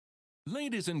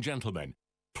Ladies and gentlemen,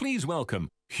 please welcome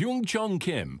Hyung Cheong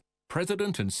Kim,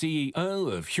 President and CEO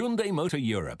of Hyundai Motor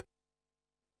Europe.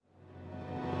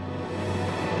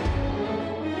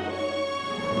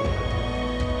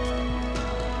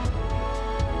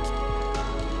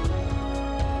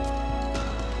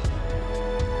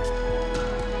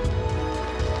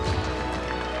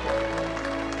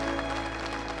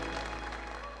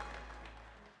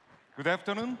 Good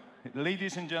afternoon,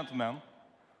 ladies and gentlemen.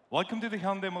 Welcome to the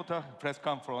Hyundai Motor press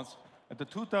conference at the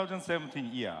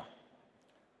 2017 year.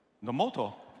 The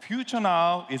motto, Future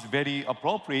Now, is very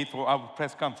appropriate for our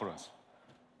press conference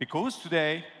because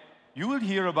today you will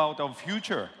hear about our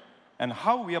future and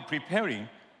how we are preparing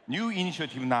new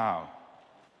initiatives now.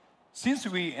 Since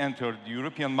we entered the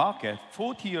European market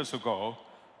 40 years ago,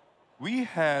 we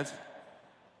had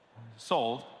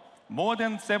sold more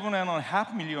than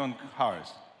 7.5 million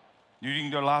cars.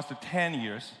 During the last 10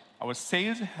 years, our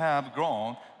sales have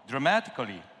grown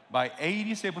dramatically by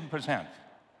 87%.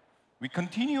 We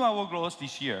continue our growth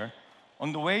this year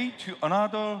on the way to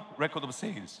another record of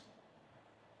sales.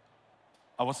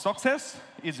 Our success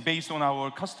is based on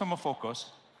our customer focus,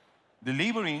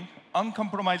 delivering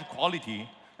uncompromised quality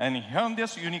and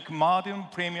Hyundai's unique modern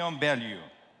premium value.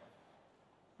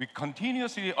 We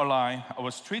continuously align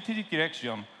our strategic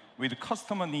direction with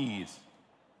customer needs.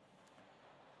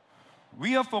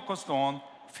 We are focused on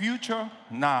Future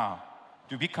Now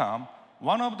to become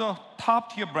one of the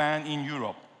top-tier brands in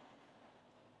Europe.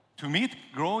 To meet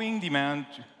growing demand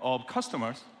of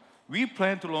customers, we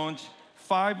plan to launch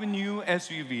 5 new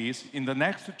SUVs in the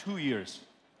next 2 years.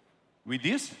 With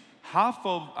this, half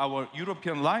of our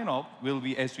European lineup will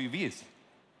be SUVs.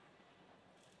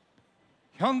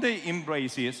 Hyundai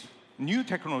embraces new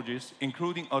technologies,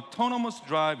 including autonomous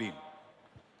driving,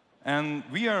 and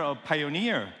we are a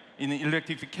pioneer in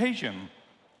electrification,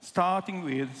 starting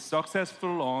with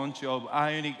successful launch of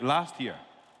IONIQ last year.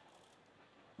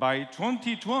 By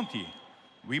 2020,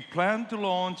 we plan to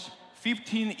launch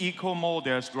 15 eco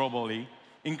models globally,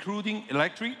 including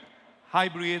electric,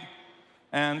 hybrid,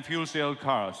 and fuel cell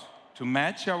cars to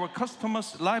match our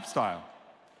customers' lifestyle.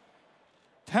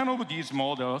 10 of these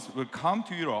models will come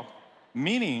to Europe,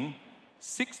 meaning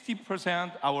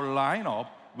 60% of our lineup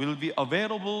will be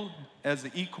available as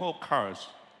eco cars.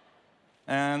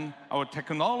 And our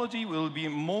technology will be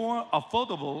more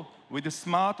affordable with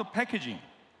smarter packaging.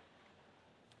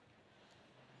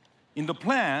 In the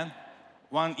plan,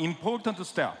 one important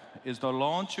step is the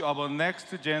launch of our next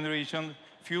generation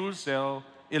fuel cell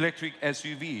electric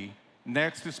SUV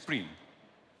next spring.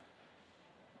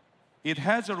 It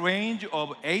has a range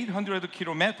of 800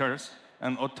 kilometers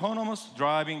and autonomous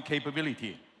driving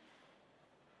capability.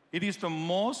 It is the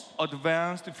most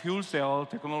advanced fuel cell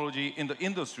technology in the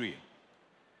industry.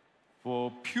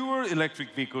 For pure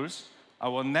electric vehicles,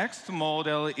 our next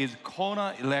model is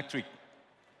Kona Electric,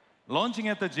 launching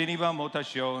at the Geneva Motor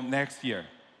Show next year.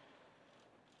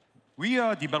 We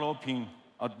are developing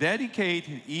a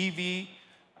dedicated EV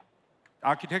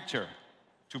architecture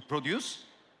to produce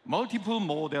multiple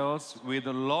models with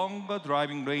longer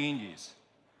driving ranges.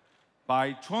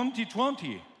 By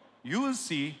 2020, you will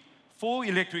see 4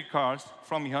 electric cars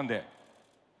from Hyundai.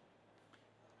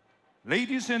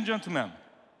 Ladies and gentlemen,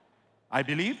 I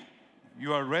believe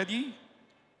you are ready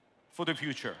for the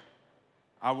future.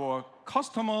 Our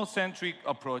customer-centric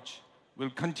approach will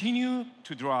continue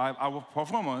to drive our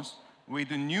performance with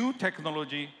new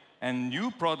technology and new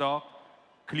product,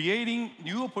 creating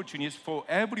new opportunities for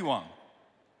everyone.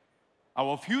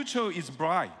 Our future is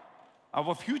bright.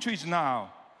 Our future is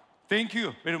now. Thank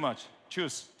you very much.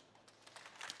 Cheers.